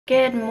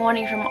Good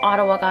morning from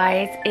Ottawa,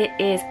 guys. It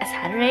is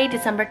Saturday,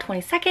 December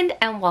 22nd,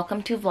 and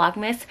welcome to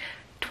Vlogmas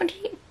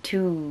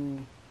 22.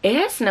 It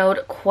has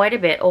snowed quite a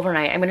bit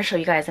overnight. I'm going to show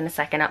you guys in a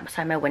second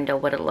outside my window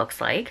what it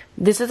looks like.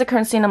 This is the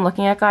current scene I'm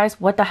looking at,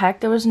 guys. What the heck?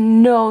 There was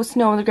no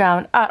snow on the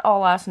ground at all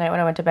last night when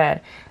I went to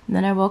bed. And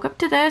then I woke up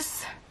to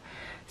this.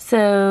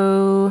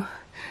 So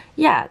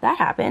yeah, that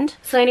happened.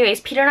 So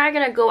anyways, Peter and I are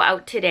going to go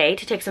out today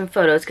to take some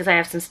photos because I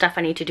have some stuff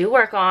I need to do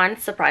work on.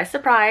 Surprise,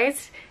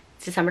 surprise.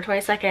 It's December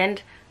 22nd.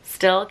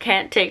 Still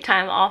can't take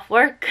time off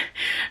work.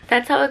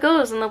 That's how it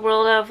goes in the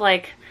world of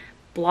like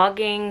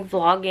blogging,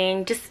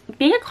 vlogging, just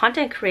being a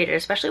content creator,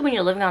 especially when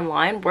you're living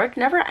online. Work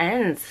never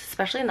ends,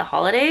 especially in the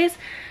holidays.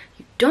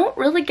 You don't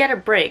really get a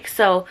break.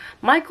 So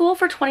my goal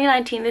for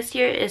 2019 this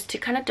year is to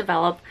kind of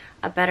develop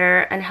a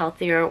better and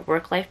healthier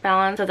work-life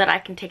balance so that I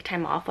can take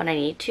time off when I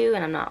need to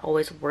and I'm not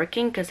always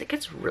working because it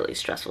gets really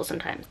stressful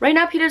sometimes. Right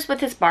now Peter's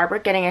with his barber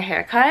getting a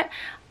haircut.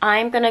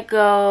 I'm gonna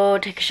go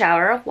take a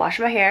shower, wash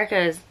my hair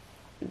because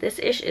this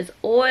ish is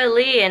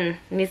oily and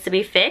needs to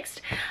be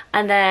fixed,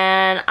 and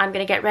then I'm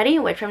gonna get ready,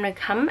 wait for him to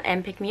come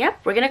and pick me up.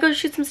 We're gonna go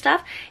shoot some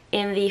stuff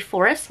in the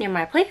forest near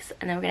my place,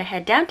 and then we're gonna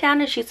head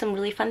downtown and shoot some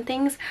really fun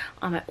things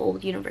on my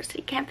old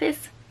university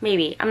campus.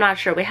 Maybe, I'm not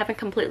sure. We haven't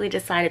completely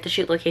decided the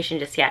shoot location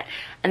just yet.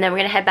 And then we're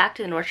gonna head back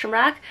to the Nordstrom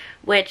rack,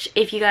 which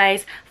if you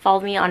guys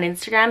followed me on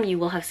Instagram, you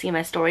will have seen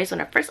my stories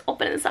when I first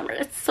opened in the summer.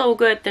 It's so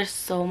good. There's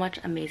so much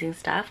amazing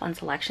stuff on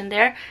selection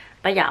there.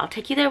 But yeah, I'll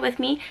take you there with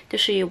me to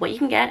show you what you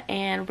can get,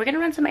 and we're gonna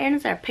run some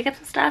errands there, pick up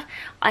some stuff.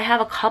 I have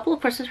a couple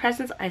of Christmas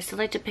presents I still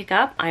like to pick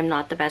up. I'm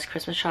not the best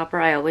Christmas shopper.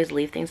 I always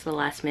leave things to the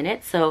last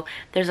minute. So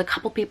there's a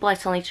couple people I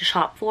still need to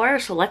shop for.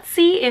 So let's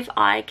see if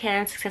I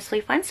can successfully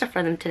find stuff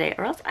for them today,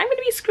 or else I'm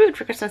gonna be screwed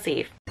for Christmas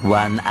Eve.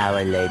 1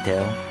 hour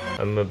later.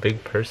 I'm a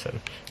big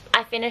person.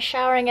 I finished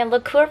showering and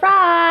look who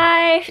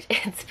arrived.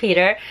 It's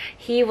Peter.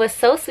 He was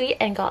so sweet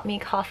and got me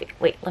coffee.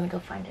 Wait, let me go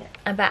find it.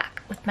 I'm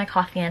back with my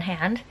coffee in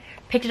hand.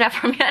 Picked it up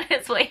for me on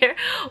his way here.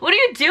 What are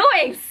you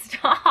doing?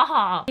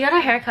 Stop. He got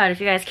a haircut,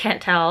 if you guys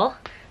can't tell.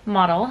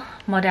 Model,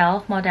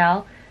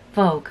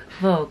 Vogue.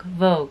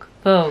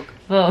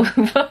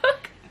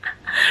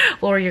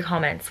 What were your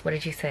comments? What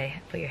did you say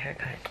about your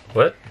haircut?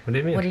 What? What do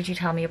you mean? What did you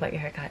tell me about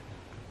your haircut?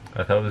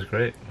 I thought it was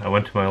great. I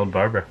went to my old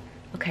barber.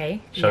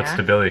 Okay. Shouts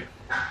to Billy.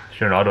 If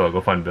you're in Ottawa,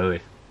 go find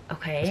Billy.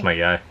 Okay. That's my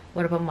guy.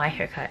 What about my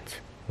haircuts?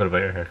 What about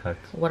your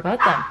haircuts? What about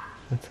them?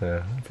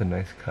 That's a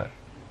nice cut.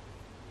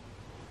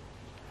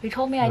 You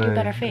told me I do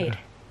better fade.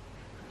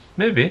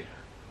 Maybe.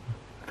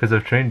 Because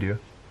I've trained you.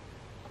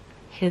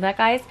 Hear that,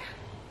 guys?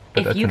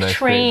 But if you nice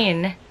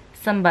train fade.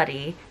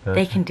 Somebody,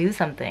 they can do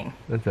something.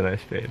 That's a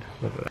nice fade.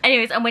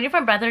 Anyways, I'm waiting for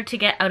my brother to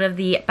get out of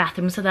the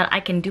bathroom so that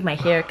I can do my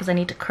hair because I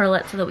need to curl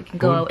it so that we can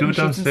go out and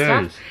shoot some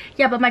stuff.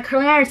 Yeah, but my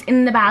curling iron is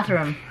in the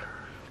bathroom.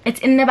 It's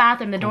in the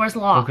bathroom. The door's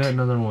locked. Go get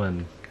another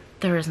one.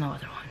 There is no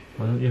other one.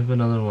 Why don't you have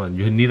another one?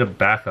 You need a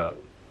backup.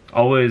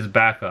 Always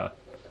backup.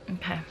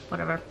 Okay,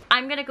 whatever.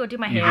 I'm gonna go do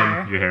my Even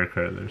hair. your hair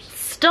curlers.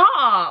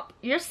 Stop!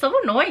 You're so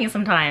annoying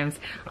sometimes.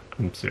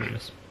 I'm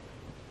serious.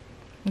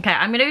 Okay,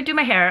 I'm gonna do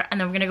my hair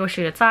and then we're gonna go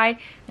shoot outside.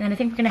 And then I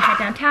think we're gonna head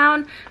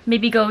downtown.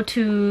 Maybe go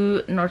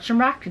to Nordstrom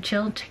Rack to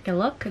chill and take a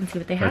look and see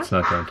what they have. That's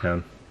not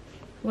downtown.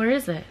 Where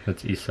is it?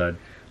 That's east side.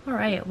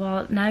 Alright,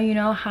 well now you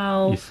know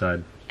how East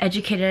side.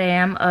 Educated I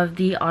am of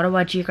the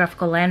Ottawa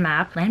geographical land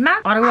map.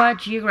 Ottawa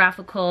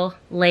geographical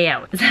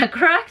layout. Is that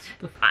correct?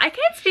 I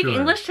can't speak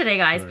English today,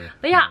 guys. Sure.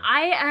 But yeah,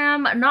 I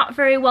am not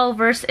very well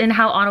versed in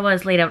how Ottawa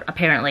is laid out,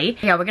 apparently.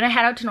 Yeah, we're gonna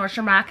head out to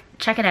Nordstrom Rack,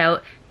 check it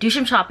out, do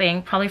some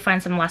shopping, probably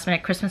find some last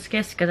minute Christmas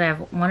gifts because I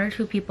have 1 or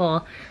 2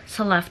 people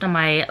still left on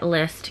my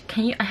list.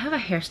 Can you, I have a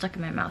hair stuck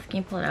in my mouth. Can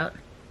you pull it out?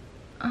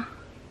 Oh.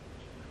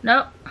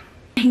 Nope.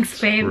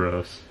 Thanks, babe.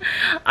 Gross.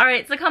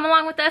 Alright, so come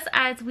along with us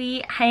as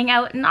we hang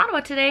out in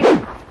Ottawa today.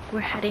 We're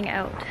heading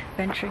out,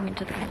 venturing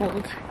into the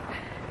cold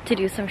to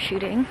do some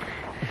shooting.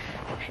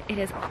 It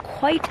is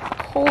quite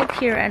cold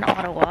here in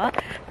Ottawa.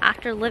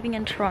 After living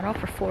in Toronto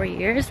for 4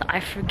 years, I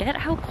forget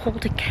how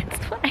cold it gets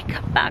when I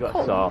come back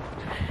home. Soft.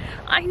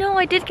 I know,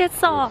 I did get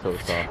soft. So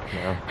soft,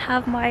 yeah.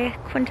 Have my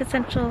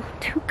quintessential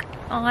toque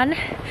on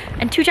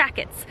and 2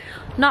 jackets.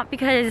 Not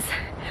because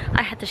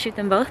I had to shoot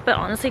them both, but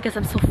honestly because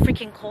I'm so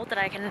freaking cold that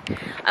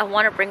I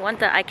want to bring one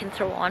that I can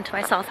throw on to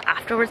myself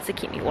afterwards to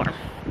keep me warm.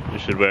 You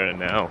should wear it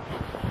now.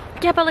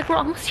 Yeah, but like we're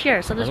almost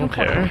here, so there's no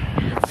point.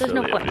 There's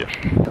no point.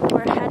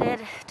 We're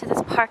headed to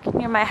this park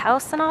near my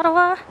house in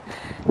Ottawa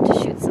to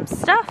shoot some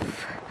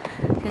stuff.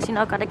 Because you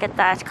know, gotta get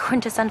that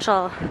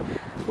quintessential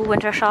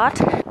winter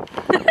shot. Look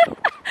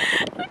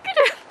at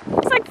it.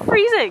 It's like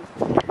freezing.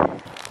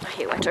 I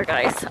hate winter,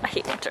 guys. I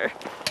hate winter.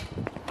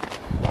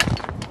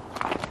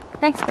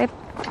 Thanks, babe.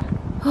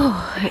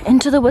 Oh,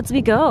 into the woods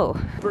we go.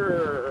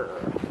 Brr.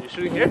 You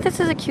shooting I here? think this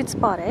is a cute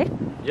spot, eh?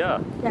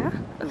 Yeah. Yeah?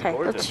 Okay,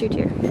 let's shoot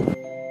here.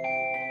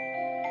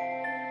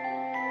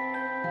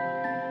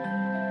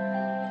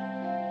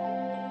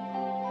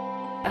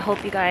 I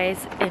hope you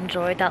guys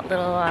enjoyed that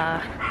little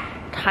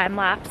time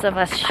lapse of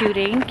us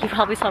shooting. You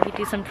probably saw me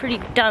do some pretty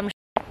dumb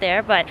shit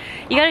there, but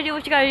you gotta do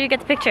what you gotta do to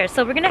get the picture.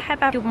 So we're gonna head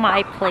back to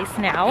my place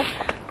now.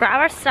 grab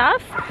our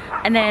stuff,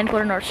 and then go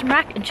to Nordstrom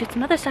Rack and shoot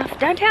some other stuff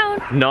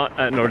downtown. Not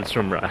at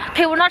Nordstrom Rack.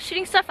 Okay, we're not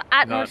shooting stuff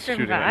at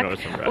Nordstrom Rack.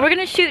 We're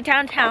gonna shoot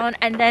downtown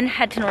and then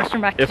head to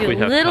Nordstrom Rack to do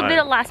a little bit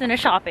of last minute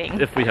shopping.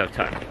 If we have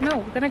time. No,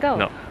 we're gonna go.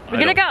 No. We're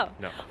gonna go.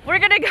 No. We're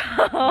gonna go.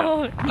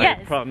 No. Yes.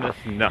 I promise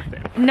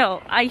nothing.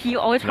 No, you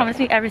always promise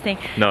me everything.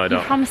 No, I don't.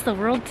 You promised the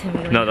world to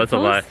me. No, that's a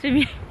lie. To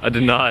me. I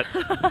did not.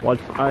 Watch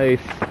ice.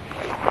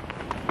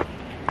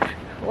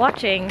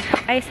 Watching.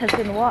 Ice has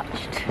been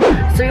watched.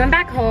 So we went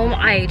back home.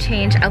 I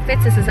changed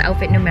outfits. This is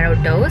outfit numero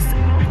dos.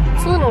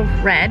 It's a little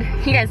red.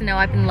 You guys know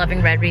I've been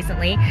loving red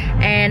recently.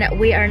 And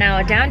we are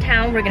now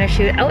downtown. We're gonna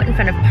shoot out in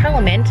front of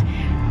Parliament.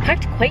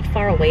 Parked quite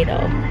far away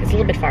though. It's a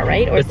little bit far,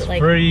 right? Or It's is it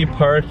like free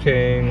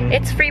parking.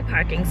 It's free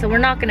parking, so we're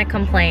not gonna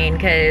complain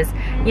because,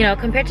 you know,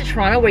 compared to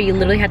Toronto where you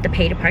literally have to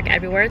pay to park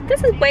everywhere,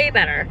 this is way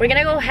better. We're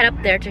gonna go head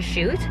up there to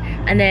shoot,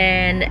 and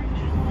then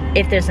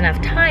if there's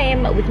enough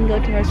time, we can go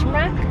to Nordstrom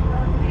Rack.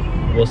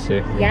 We'll see.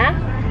 Yeah?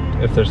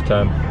 If there's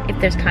time. If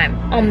there's time.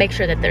 I'll make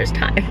sure that there's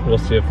time. We'll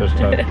see if there's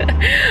time.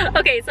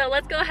 Okay, so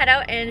let's go head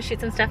out and shoot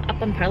some stuff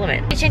up on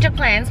Parliament. We change of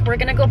plans. We're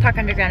gonna go park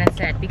underground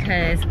instead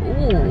because,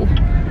 ooh,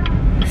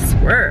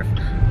 swerve.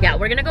 Yeah,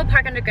 we're gonna go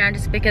park underground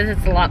just because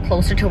it's a lot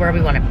closer to where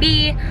we want to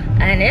be,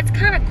 and it's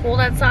kind of cold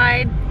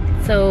outside,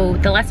 so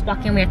the less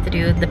walking we have to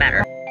do, the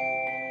better.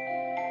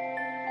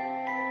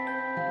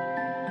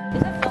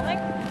 Is it filming?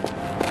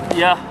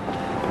 Yeah.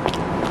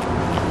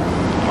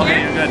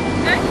 Okay, you're good.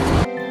 Good?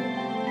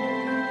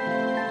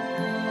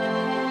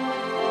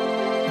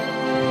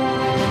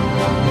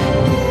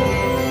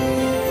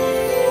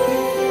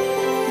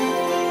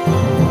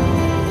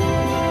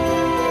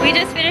 We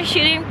just finished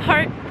shooting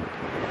part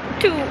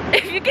 2.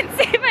 If you can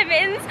see my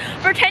mittens,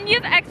 pretend you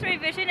have x-ray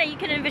vision and you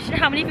can envision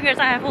how many fingers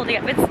I have holding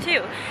up. It's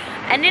 2.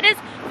 And it is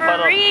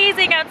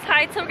freezing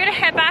outside, so we're gonna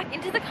head back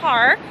into the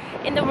car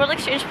in the World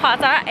Exchange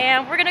Plaza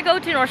and we're gonna go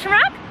to Nordstrom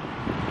Rack.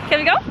 Can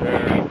we go?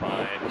 Sure,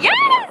 fine.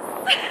 Yes!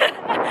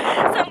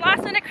 So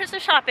last minute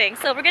Christmas shopping.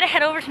 So we're gonna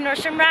head over to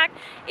Nordstrom Rack.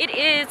 It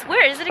is,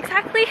 where is it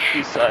exactly?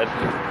 East side.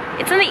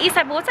 It's on the east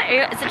side, but what's that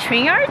area? Is it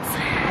Train Yards?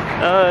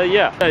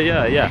 Yeah.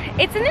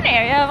 It's in an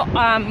area of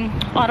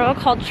Ottawa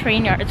called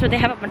Train Yards where they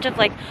have a bunch of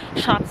like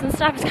shops and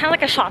stuff. It's kind of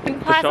like a shopping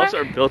plaza. The shops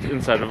are built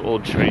inside of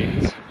old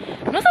trains.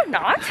 No, they're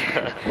not.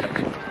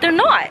 They're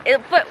not.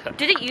 But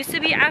did it used to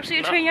be actually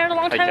a train yard a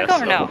long time ago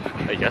or no?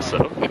 I guess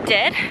so. It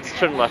did? Let's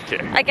turn left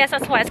here. I guess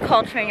that's why it's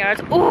called Train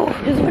Yards. Ooh,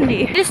 it's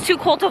windy. It is too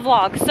cold to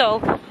vlog,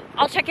 so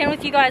I'll check in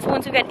with you guys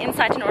once we get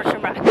inside to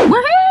Nordstrom Rack.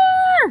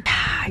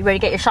 Woohoo! You ready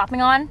to get your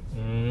shopping on?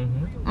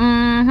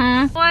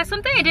 Well,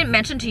 something I didn't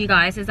mention to you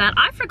guys is that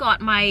I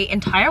forgot my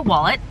entire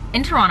wallet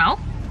in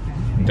Toronto.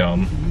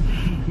 Dumb.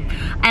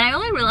 And I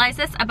only realized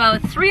this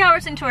about 3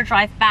 hours into our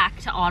drive back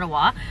to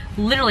Ottawa.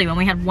 Literally when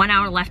we had 1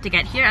 hour left to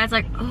get here, I was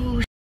like,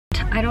 oh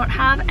shit, I don't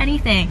have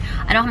anything.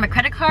 I don't have my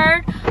credit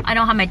card, I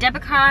don't have my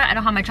debit card, I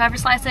don't have my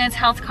driver's license,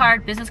 health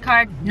card, business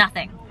card,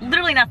 nothing.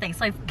 Literally nothing.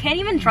 So I can't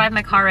even drive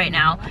my car right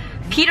now.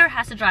 Peter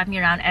has to drive me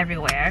around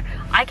everywhere.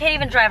 I can't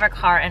even drive our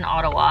car in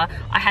Ottawa.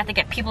 I had to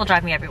get people to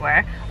drive me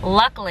everywhere.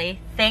 Luckily,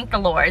 thank the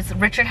Lords,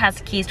 Richard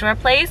has keys to our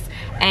place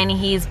and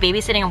he's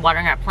babysitting and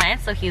watering our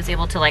plants, so he was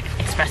able to like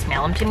express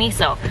mail them to me.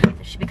 So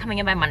they should be coming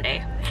in by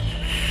Monday.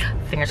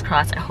 Fingers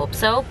crossed, I hope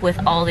so. With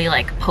all the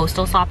like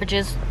postal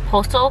stoppages,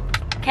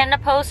 Canada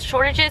Post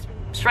shortages,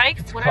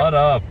 strikes, whatever. Caught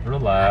up,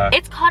 relax.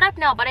 It's caught up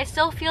now, but I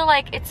still feel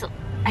like it's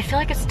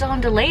still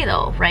on delay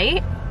though,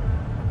 right?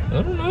 I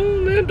don't know,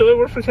 man. Do I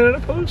work for Canada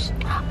Post?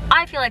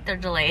 I feel like they're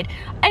delayed.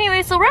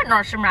 Anyway, so we're at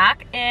Nordstrom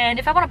Rack, and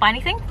if I want to buy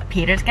anything,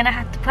 Peter's gonna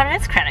have to put in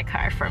his credit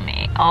card for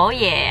me. Oh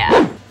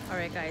yeah.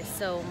 Alright guys,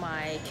 so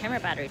my camera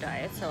battery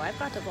died, so I've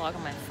got to vlog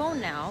on my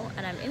phone now,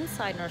 and I'm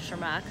inside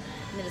Nordstrom Rack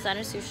in the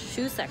designer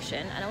shoe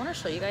section, and I want to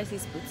show you guys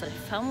these boots that I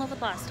fell in love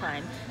with last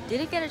time.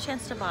 Didn't get a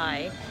chance to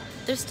buy.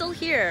 They're still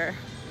here,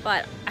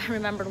 but I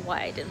remembered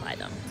why I didn't buy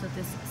them. So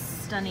this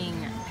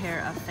stunning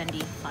pair of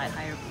Fendi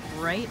thigh-high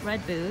bright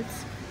red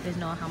boots. You guys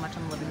know how much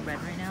I'm loving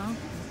red right now.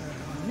 These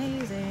are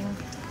amazing.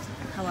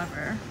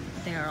 However,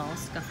 they are all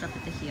scuffed up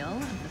at the heel,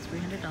 and for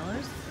 $300.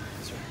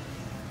 That's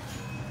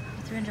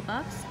right. 300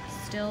 bucks,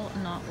 still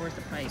not worth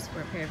the price for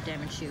a pair of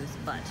diamond shoes,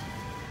 but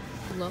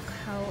look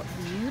how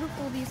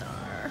beautiful these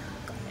are,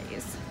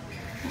 guys.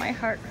 My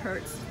heart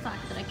hurts the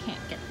fact that I can't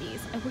get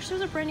these. I wish there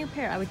was a brand new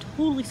pair. I would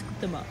totally scoop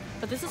them up.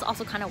 But this is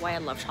also kind of why I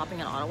love shopping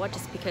in Ottawa,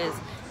 just because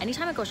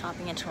anytime I go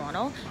shopping in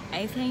Toronto,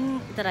 anything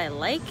that I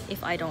like,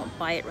 if I don't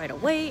buy it right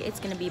away,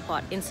 it's gonna be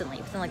bought instantly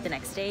within like the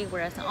next day.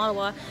 Whereas in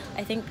Ottawa,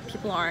 I think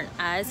people aren't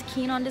as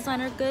keen on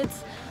designer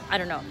goods. I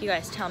don't know, you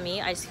guys tell me.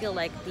 I just feel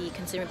like the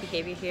consumer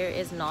behavior here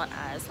is not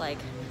as like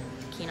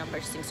keen on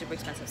purchasing super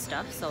expensive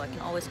stuff, so I can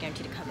always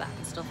guarantee to come back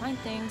and still find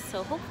things.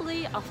 So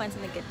hopefully I'll find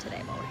something good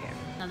today while we're here.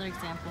 Another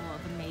example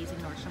of amazing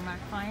Nordstrom Rack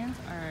finds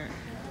are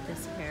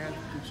this pair of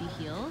Gucci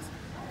heels.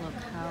 Look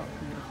how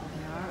beautiful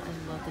they are. I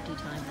love the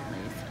detailing of the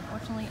lace.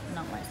 Unfortunately,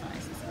 not my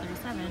size. It's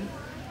 37,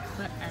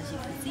 but as you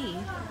can see,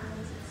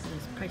 it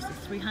is priced at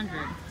 $300,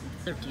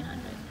 $1,300.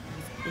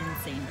 It's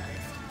insane,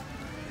 guys.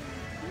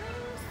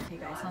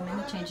 Okay guys, so I'm in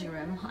the changing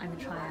room. I'm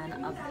gonna try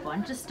on a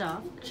bunch of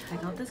stuff.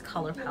 Check out this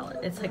color palette.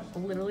 It's like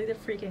literally the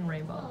freaking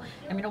rainbow.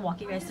 I'm gonna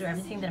walk you guys through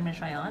everything that I'm gonna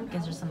try on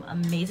because there's some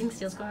amazing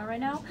steals going on right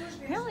now.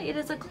 Apparently it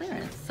is a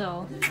clearance,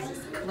 so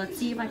let's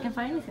see if I can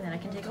find anything that I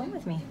can take home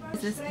with me.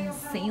 It's this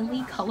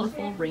insanely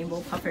colorful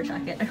rainbow puffer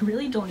jacket. I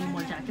really don't need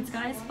more jackets,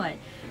 guys, but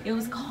it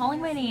was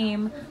calling my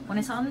name when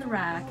I saw it in the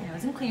rack and it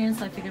was in clearance,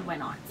 so I figured why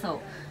not.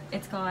 So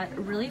it's got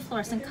really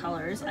fluorescent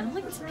colors. I don't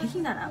think it's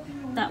picking that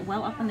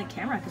well up on the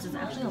camera because it's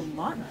actually a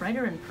lot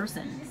brighter in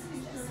person.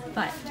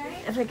 But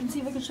if I can see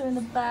if I can show you in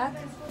the back,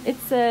 it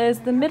says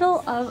the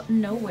middle of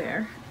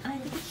nowhere. And I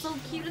think it's so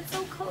cute, it's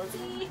so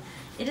cozy.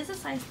 It is a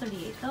size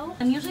 38 though.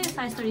 I'm usually a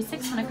size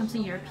 36 when it comes to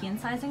European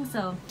sizing,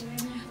 so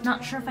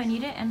not sure if I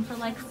need it. And for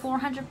like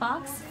 400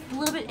 bucks, a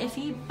little bit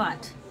iffy,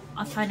 but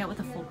I'll find out what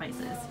the full price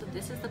is. So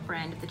this is the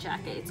brand of the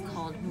jacket. It's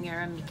called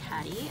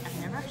Unuikii. I've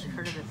never actually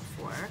heard of it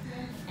before.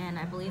 And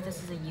I believe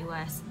this is a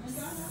US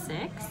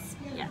 6.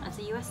 Yeah, that's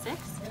a US 6.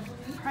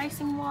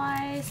 Pricing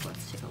wise,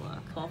 let's take a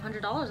look.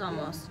 $1,200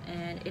 almost.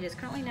 And it is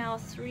currently now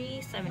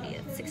 $370.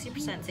 It's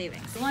 60%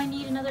 savings. Do I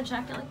need another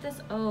jacket like this?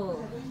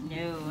 Oh,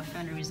 no. I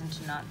found a reason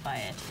to not buy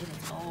it.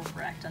 It is all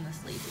wrecked on the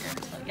sleeve here.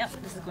 So yep,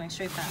 this is going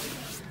straight back.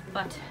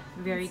 But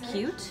very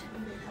cute.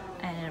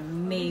 And an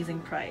amazing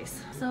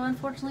price. So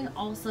unfortunately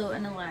also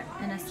in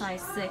a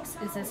size 6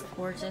 is this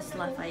gorgeous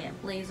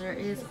Lafayette blazer.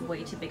 It is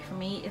way too big for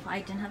me. If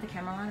I didn't have the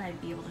camera on, I'd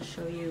be able to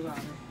show you,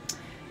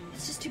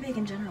 it's just too big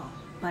in general.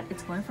 But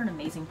it's going for an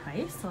amazing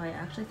price, so I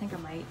actually think I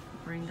might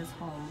bring this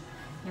home.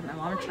 Get my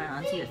mom to try it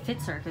on, see if it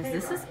fits her, because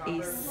this is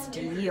a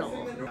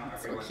steal.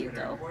 It's so cute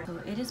though. So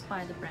it is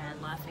by the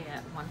brand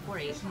Lafayette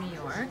 148 New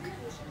York.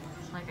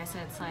 Like I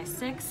said, size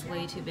 6,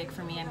 way too big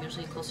for me. I'm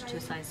usually closer to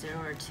a size 0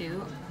 or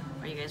 2.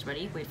 Are you guys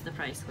ready? Wait for the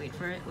price. Wait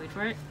for it. Wait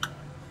for it.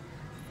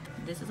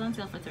 This is on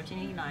sale for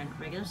 $13.89.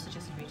 Regular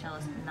suggested retail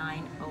is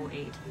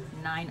 $9.08.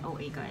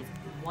 $9.08, guys.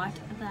 What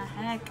the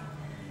heck?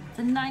 It's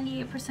a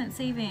 98%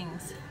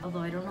 savings. Although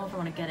I don't know if I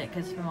want to get it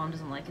because if my mom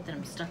doesn't like it, then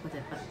I'm stuck with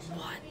it. But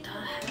what the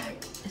heck?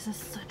 This is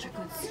such a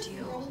good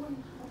steal.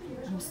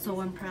 I'm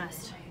so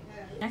impressed.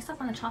 Next up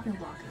on the chopping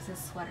block is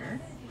this sweater.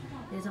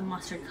 It is a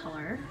mustard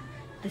color.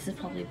 This is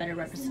probably a better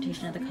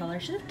representation of the color. I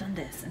should have done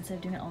this instead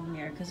of doing it on the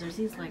mirror because there's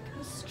these like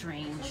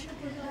strange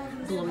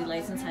glowy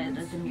lights inside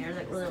of the mirror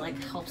that really like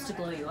helps to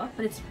glow you up,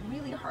 but it's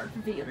really hard for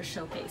video to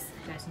showcase.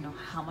 You guys know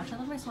how much I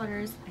love my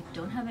sweaters. I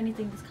don't have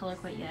anything this color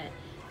quite yet,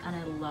 and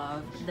I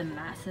love the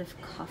massive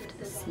cuffed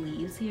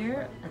sleeves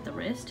here at the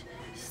wrist.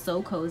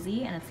 So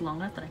cozy, and it's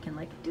long enough that I can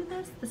like do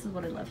this. This is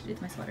what I love to do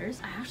with my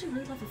sweaters. I actually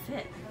really love the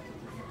fit.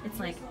 It's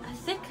like a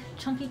thick,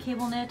 chunky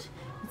cable knit.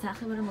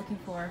 Exactly what I'm looking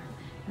for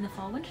in the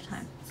fall winter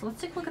time. So let's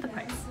take a look at the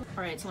price.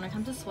 All right, so when it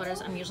comes to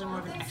sweaters, I'm usually more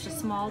of an extra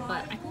small,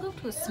 but I can go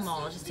up to a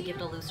small just to give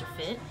it a looser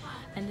fit.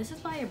 And this is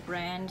by a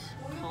brand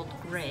called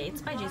Grey.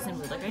 It's by Jason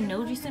Wu. Like I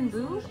know Jason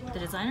Wu, the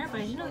designer,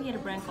 but I didn't know he had a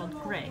brand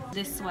called Grey.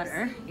 This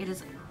sweater, it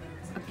is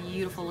a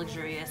beautiful,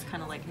 luxurious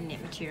kind of like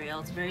knit material.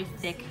 It's very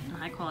thick and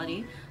high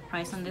quality.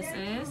 Price on this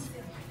is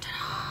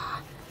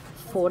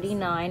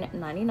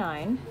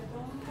 $49.99.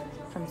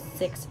 from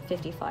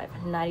 $6.55,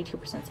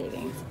 92%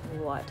 savings.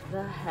 What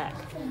the heck?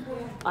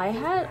 I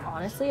had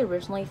honestly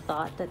originally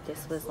thought that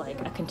this was like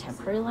a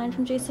contemporary line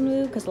from Jason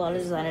Wu because a lot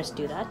of designers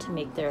do that to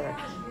make their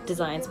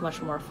designs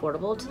much more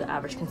affordable to the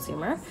average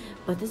consumer,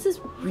 but this is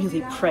really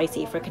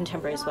pricey for a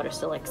contemporary sweater,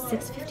 still like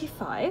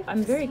 $6.55.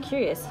 I'm very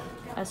curious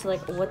as to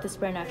like what this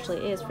brand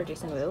actually is for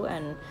Jason Wu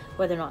and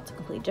whether or not it's a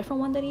completely different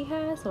one that he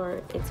has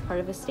or it's part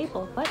of his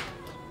staple, but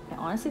I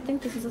honestly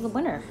think this is a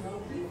winner.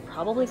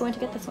 Probably going to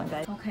get this one,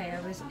 guys. Okay,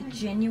 I was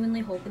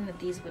genuinely hoping that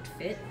these would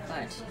fit,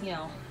 but you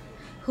know,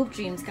 hoop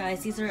dreams, guys.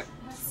 These are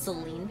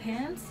Celine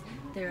pants.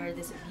 They're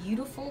this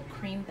beautiful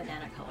cream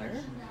banana color,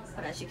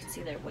 but as you can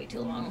see, they're way too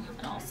long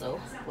and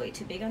also way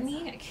too big on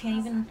me. I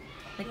can't even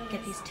like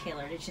get these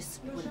tailored. It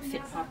just wouldn't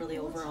fit properly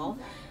overall,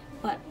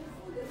 but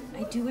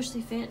I do wish they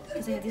fit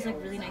because they have these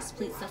like really nice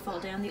pleats that fall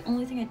down. The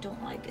only thing I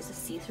don't like is the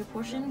see-through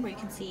portion where you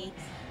can see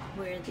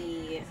where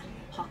the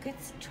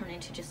pockets turn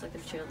into just like the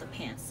material of the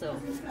pants, so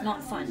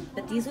not fun.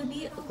 But these would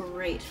be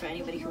great for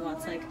anybody who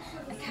wants like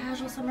a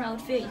casual summer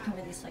outfit. You can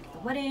wear these like at the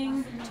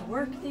wedding, to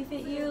work if they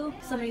fit you.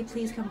 Somebody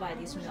please come buy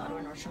these from the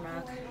Ottawa Nordstrom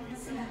rack.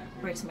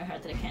 Breaks my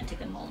heart that I can't take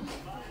them home.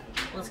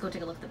 Let's go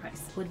take a look at the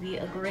price. Would be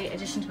a great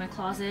addition to my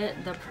closet.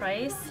 The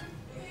price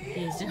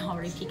is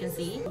already peek and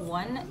see.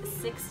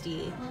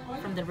 $160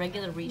 from the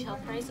regular retail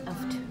price of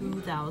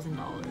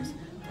 $2,000.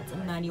 That's a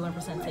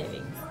 91%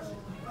 savings.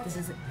 This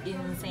is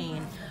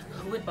insane.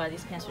 Who would buy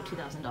these pants for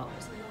 $2,000?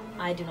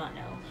 I do not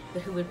know.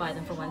 But who would buy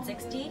them for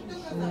 $160?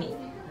 Me.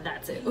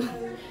 That's it.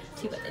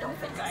 Too bad they don't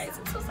fit, guys.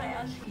 It's so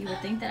sad. You would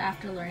think that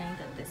after learning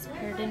that this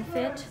pair didn't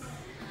fit,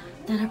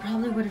 then I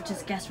probably would have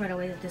just guessed right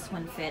away that this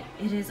one fit.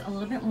 It is a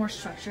little bit more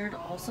structured,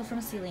 also from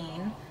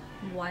Celine.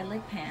 Wide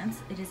leg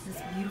pants. It is this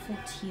beautiful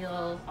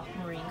teal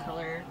aquamarine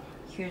color.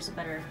 Here's a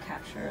better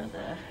capture of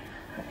the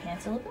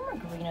pants. A little bit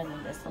more greener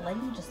than this. The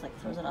lighting just like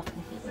throws it off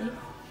completely.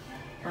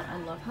 But I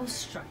love how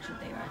structured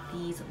they are.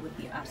 These would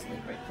be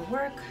absolutely great for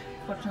work.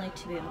 Fortunately,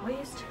 too big in the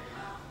waist.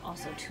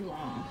 Also too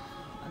long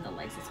on the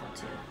legs as well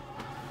too.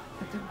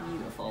 But they're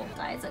beautiful.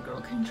 Size a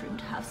girl can dream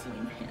to have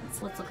Celine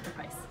pants. Let's look at the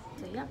price.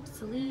 So yep,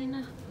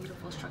 Celine,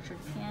 beautiful structured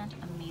pant,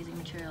 amazing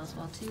material as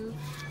well too.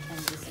 And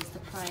this is the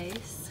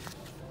price.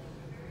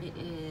 It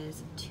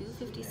is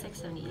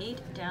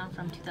 $256.78, down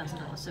from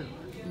 $2,000. So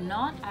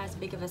not as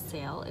big of a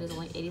sale. It is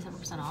only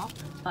 87% off,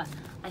 but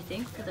I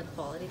think for the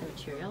quality of the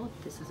material,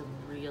 this is a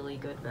really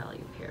good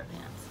value pair of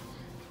pants.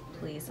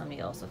 Please,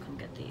 somebody also come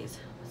get these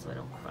so I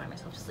don't cry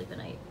myself to sleep at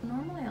night.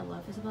 Normally I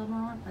love Isabel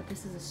Marant, but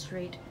this is a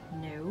straight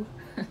no.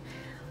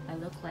 I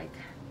look like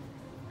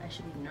I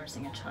should be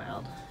nursing a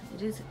child.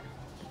 It is,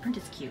 the print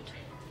is cute.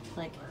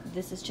 Like,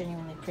 this is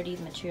genuinely pretty.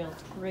 The material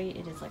is great.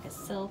 It is like a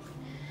silk.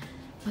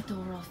 But the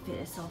overall fit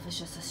itself is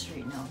just a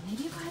straight no.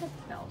 Maybe if I had a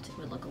belt, it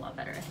would look a lot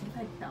better. I think if I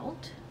had a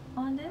belt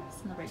on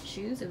this and the right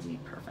shoes, it would be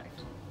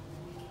perfect.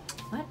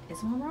 But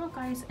it's Marant,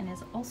 guys, and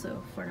is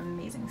also for an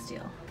amazing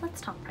steal.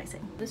 Let's talk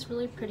pricing. This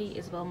really pretty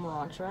Isabel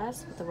Marant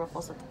dress with the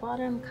ruffles at the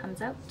bottom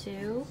comes out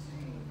to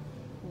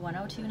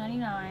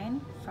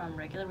 $102.99 from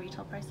regular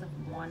retail price of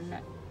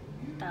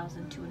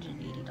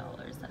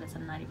 $1,280. That is a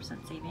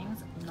 90%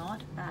 savings.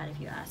 Not bad if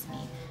you ask me.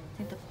 I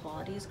think the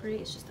quality is great.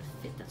 It's just the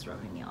fit that's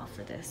rubbing me off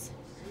for this.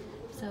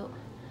 So,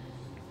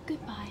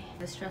 goodbye.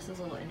 This dress is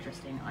a little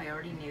interesting. I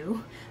already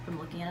knew from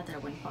looking at it that I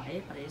wouldn't buy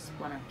it, but I just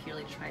want to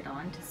purely try it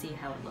on to see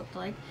how it looked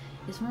like.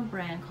 It's from a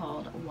brand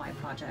called Y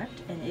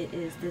Project, and it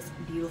is this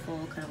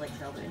beautiful kind of like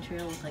velvet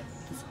material with like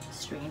this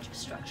strange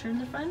structure in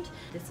the front.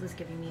 This was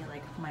giving me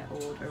like my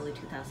old early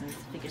 2000s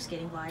figure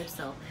skating vibe,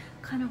 so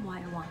kind of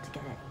why I want to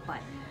get it, but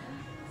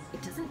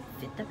it doesn't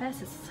fit the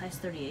best. It's a size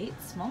 38,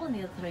 smaller than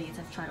the other 38s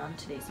I've tried on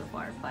today so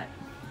far, but I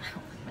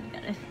don't think I'm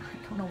gonna get it. I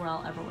don't know where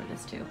I'll ever wear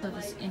this to. So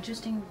this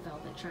interesting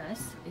velvet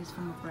dress is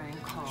from a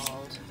brand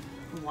called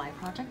Y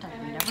Project.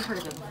 I've never heard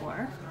of it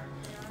before.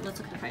 Let's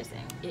look at the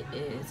pricing. It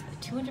is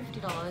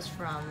 $250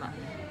 from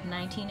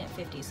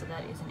 $19.50, so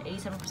that is an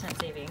 87%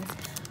 savings.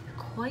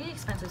 Quite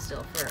expensive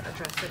still for a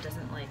dress that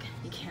doesn't like,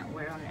 you can't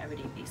wear it on an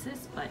everyday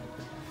basis, but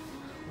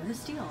what a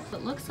steal.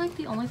 But looks like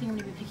the only thing I'm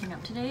gonna be picking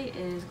up today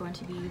is going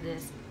to be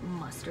this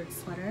mustard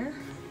sweater.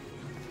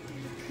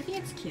 I think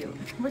it's cute.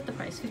 Worth the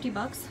price, 50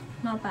 bucks.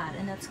 Not bad,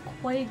 and that's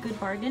quite a good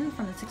bargain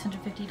from the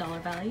 $650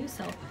 value,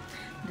 so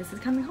this is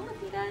coming home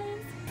with me,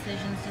 guys.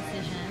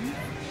 Decision.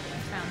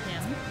 Found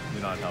him.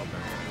 You're not helping.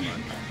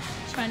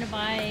 Trying to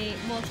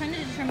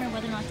determine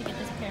whether or not to get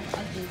this pair of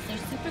boots.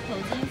 They're super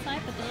cozy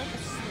inside, but they're like a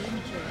sleeve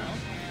material,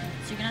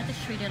 so you're gonna have to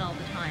treat it all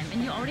the time.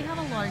 And you already have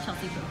a lot of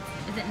Chelsea boots.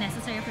 Is it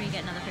necessary for you to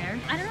get another pair?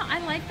 I don't know, I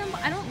like them,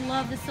 but I don't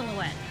love the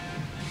silhouette.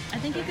 I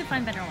think you could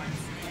find better ones.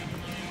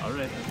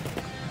 Alright.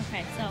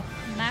 Okay, so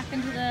back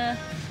into the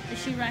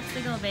shoe racks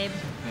they go, babe.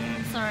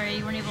 Sorry,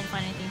 you weren't able to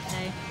find anything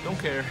today. Don't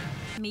care.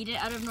 Made it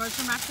out of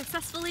Nordstrom Rack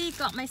successfully,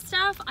 got my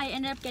stuff. I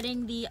ended up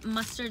getting the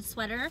mustard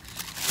sweater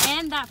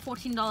and that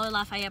 $14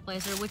 Lafayette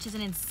blazer, which is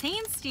an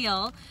insane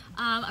steal.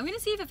 I'm gonna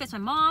see if it fits my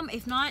mom.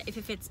 If not, if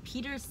it fits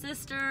Peter's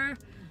sister,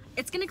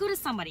 it's gonna go to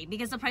somebody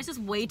because the price is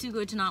way too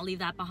good to not leave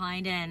that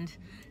behind. And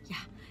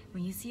yeah,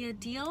 when you see a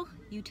deal,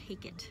 you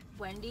take it.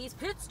 Wendy's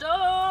pit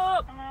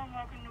stop! Hello,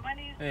 welcome to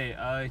Wendy's. Hey,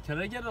 can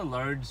I get a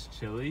large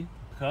chili?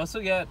 Could I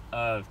also get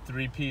a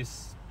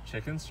 3-piece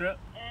chicken strip?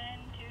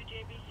 And 2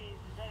 JBCs.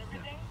 Is that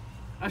everything?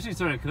 Actually,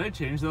 sorry, could I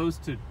change those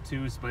to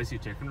 2 spicy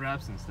chicken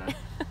wraps instead? 2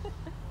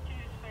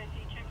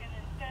 spicy chicken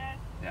instead.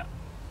 Yeah,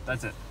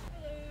 that's it.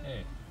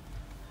 Hey,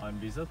 on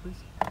visa,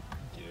 please.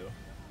 Thank you.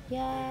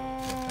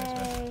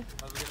 Yay!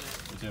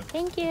 You too.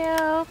 Thank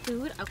you.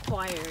 Food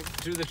acquired.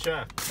 Do the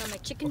check. Got my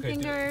chicken Okay,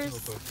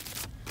 fingers.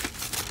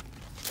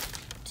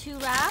 2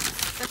 wraps.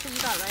 That's what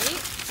you got, right?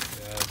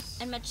 Yes.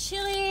 And my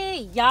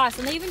chili. Yes,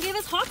 and they even gave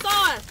us hot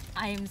sauce.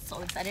 I am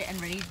so excited and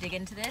ready to dig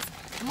into this.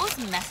 The most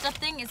messed up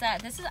thing is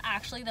that this is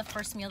actually the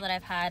first meal that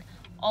I've had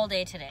all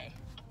day today.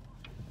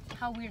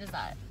 How weird is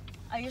that?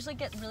 I usually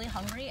get really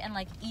hungry and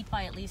like eat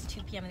by at least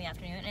 2 p.m. in the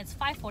afternoon, and it's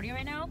 5:40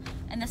 right now,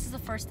 and this is the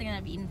first thing that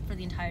I've eaten for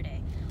the entire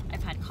day.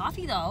 I've had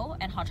coffee though,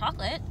 and hot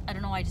chocolate. I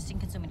don't know why I just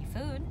didn't consume any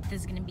food.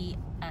 This is gonna be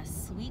a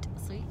sweet,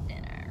 sweet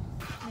dinner.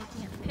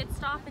 Making a pit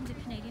stop into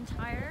Canadian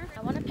Tire.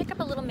 I want to pick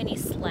up a little mini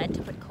sled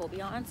to put Kobe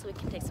on so we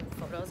can take some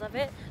photos of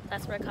it.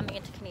 That's where I'm coming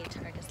into Canadian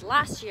Tire, because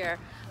last year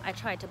I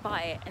tried to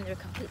buy it and they were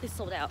completely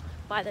sold out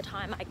by the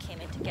time I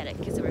came in to get it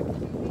because they were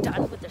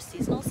done with their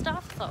seasonal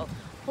stuff. So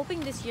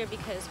hoping this year,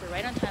 because we're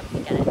right on time,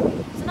 we can get it.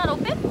 Is it not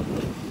open?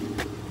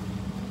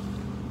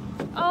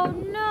 Oh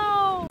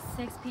no!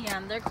 6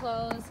 p.m. They're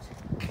closed.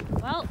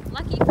 Well,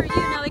 lucky for you,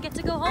 now we get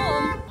to go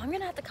home. I'm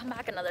gonna have to come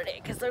back another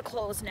day because they're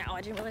closed now. I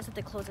didn't realize that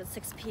they close at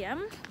 6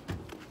 p.m.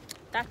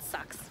 That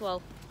sucks.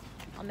 Well,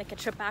 I'll make a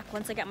trip back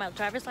once I get my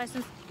driver's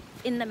license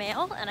in the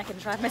mail and I can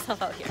drive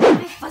myself out here.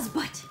 My fuzz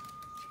butt.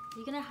 Are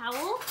you gonna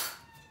howl?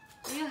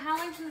 Are you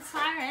howling from the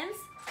sirens?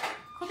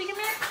 Kobe, come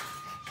here.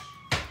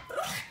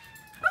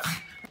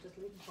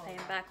 I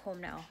am back home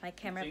now. My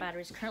camera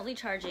battery is currently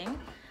charging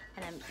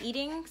and I'm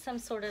eating some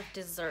sort of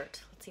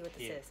dessert. Let's see what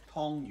this is.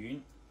 湯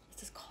圓.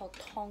 This is called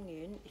Tong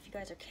Yun. If you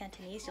guys are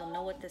Cantonese, you'll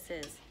know what this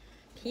is.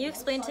 Can you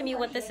explain to me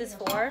what this is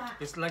for?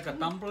 It's like a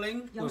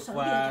dumpling with some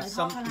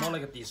more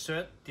like a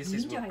dessert. This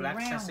is with black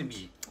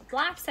sesame.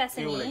 Black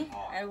sesame. Filling.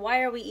 And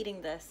why are we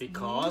eating this?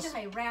 Because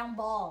round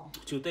ball.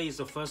 today is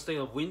the first day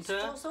of winter.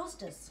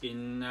 Solstice.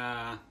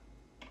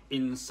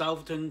 In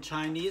southern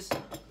Chinese,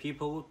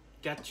 people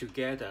get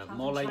together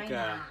more like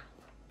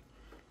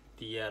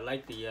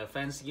the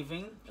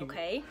Thanksgiving.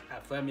 Okay.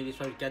 Families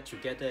try to get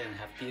together and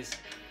have this.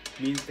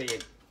 Means they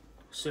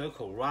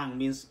circle round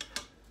means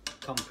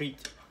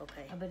complete.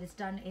 Okay. But it's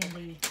done in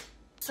the...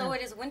 So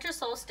it is winter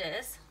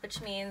solstice,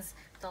 which means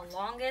the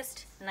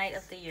longest night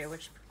of the year,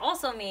 which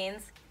also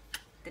means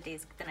the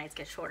nights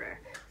get shorter.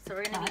 So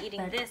we're going to be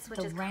eating this,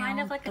 which is kind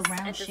of like a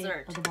dessert.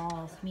 Shape of the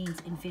balls means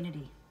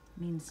infinity.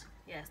 Means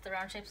yes, the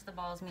round shapes of the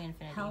balls mean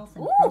infinity. health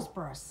and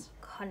prosperous.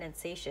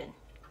 Condensation.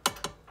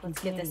 Let's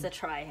give this a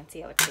try and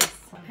see how it tastes.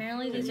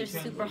 Apparently these are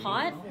super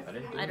hot.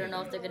 I don't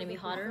know if they're going to be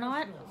hot or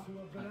not.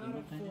 For a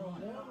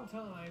long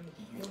time,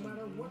 no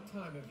matter what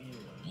time of year.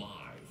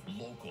 Live,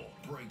 local,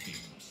 breaking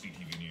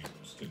CTV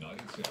News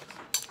tonight at 6.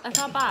 It's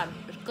not bad.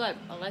 It's good.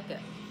 I like it.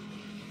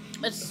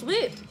 It's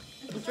sweet.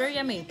 It's very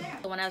yummy.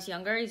 When I was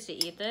younger, I used to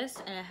eat this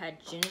and it had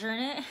ginger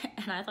in it,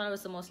 and I thought it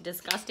was the most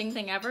disgusting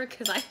thing ever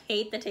because I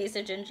hate the taste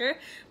of ginger.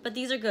 But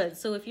these are good.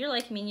 So if you're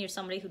like me and you're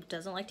somebody who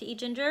doesn't like to eat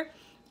ginger,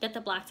 get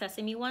the black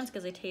sesame ones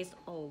because they taste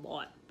a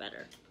lot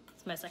better.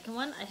 It's my second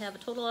one. I have a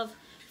total of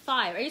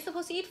 5. Are you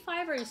supposed to eat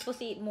 5 or are you supposed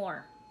to eat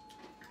more?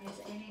 As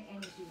many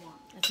as you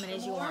want. As many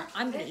as you want.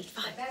 I'm gonna eat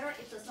 5. The better,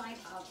 it's a sign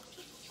of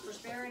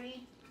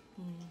prosperity.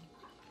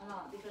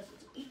 Because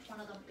each one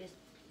of them is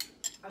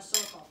a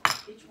circle.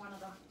 Each one of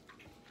them,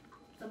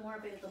 the more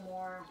big, the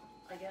more,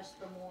 I guess,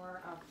 the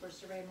more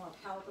prosperity, more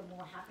health, the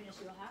more happiness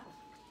you'll have.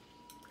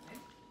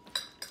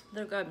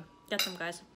 They're good. Get them, guys.